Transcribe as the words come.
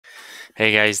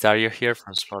Hey guys, Dario here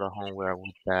from Spotahome. We're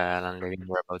with the landlady.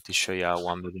 We're about to show you a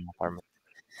one-bedroom apartment.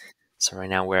 So right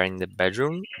now we're in the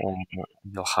bedroom, and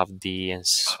you'll have the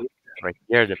ensuite right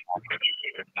here.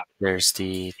 There's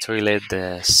the toilet,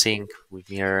 the sink with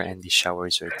mirror, and the shower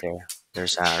is right there.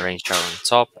 There's a rain shower on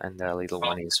top, and the little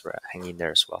one is hanging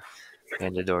there as well.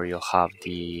 Behind the door, you'll have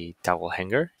the towel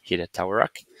hanger, heated towel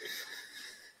rack.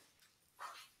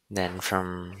 Then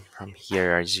from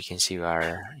here, as you can see, we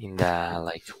are in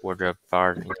the wardrobe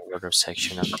part, in the wardrobe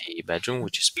section of the bedroom,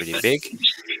 which is pretty big.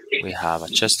 We have a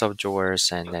chest of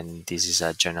drawers, and then this is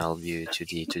a general view to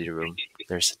the room.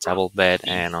 There's a double bed,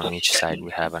 and on each side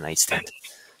we have a nightstand.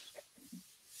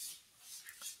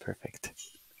 Perfect.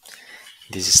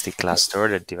 This is the glass door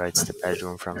that divides the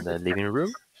bedroom from the living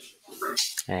room.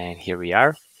 And here we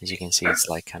are. As you can see, it's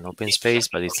like an open space,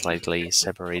 but it's slightly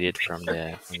separated from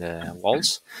the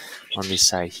walls. On this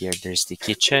side here, there's the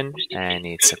kitchen, and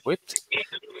it's equipped.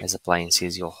 As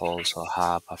appliances, you'll also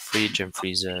have a fridge and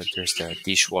freezer. There's the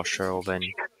dishwasher oven,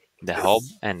 the hob,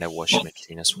 and the washing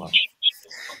machine as well.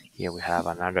 Here we have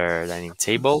another dining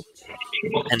table,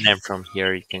 and then from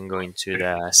here you can go into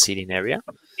the seating area.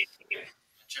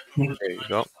 There you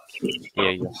go.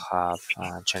 Here you have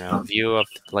a general view of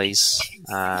the place.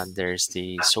 There's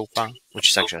the sofa,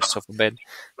 which is actually a sofa bed,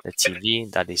 the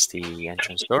TV, that is the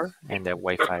entrance door, and the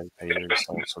Wi-Fi router is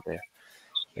also there.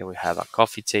 Here we have a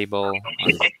coffee table, a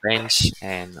little bench,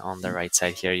 and on the right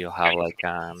side here you have like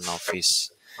an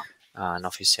office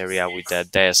area with the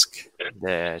desk,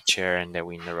 the chair, and the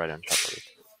window right on top of it,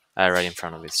 right in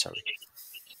front of it. Sorry.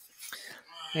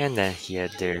 And then here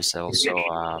there's also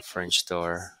a French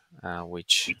door,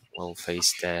 which will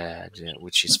face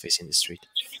which is facing the street.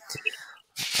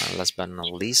 Last but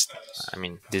not least, I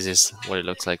mean, this is what it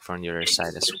looks like from the other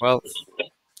side as well.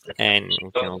 And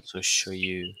we can also show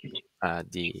you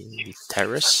the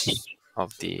terrace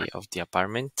of the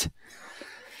apartment.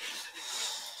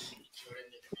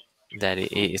 That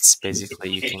it's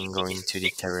basically you can go into the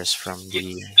terrace from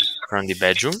the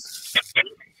bedroom.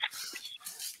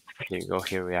 There you go.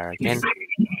 Here we are again.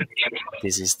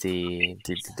 This is the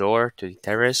door to the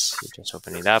terrace. You just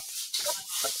open it up,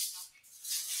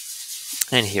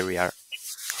 and here we are.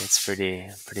 It's pretty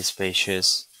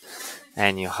spacious,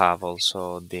 and you have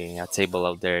also the a table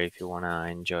out there if you wanna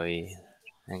enjoy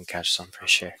and catch some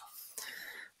fresh air.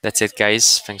 That's it,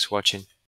 guys. Thanks for watching.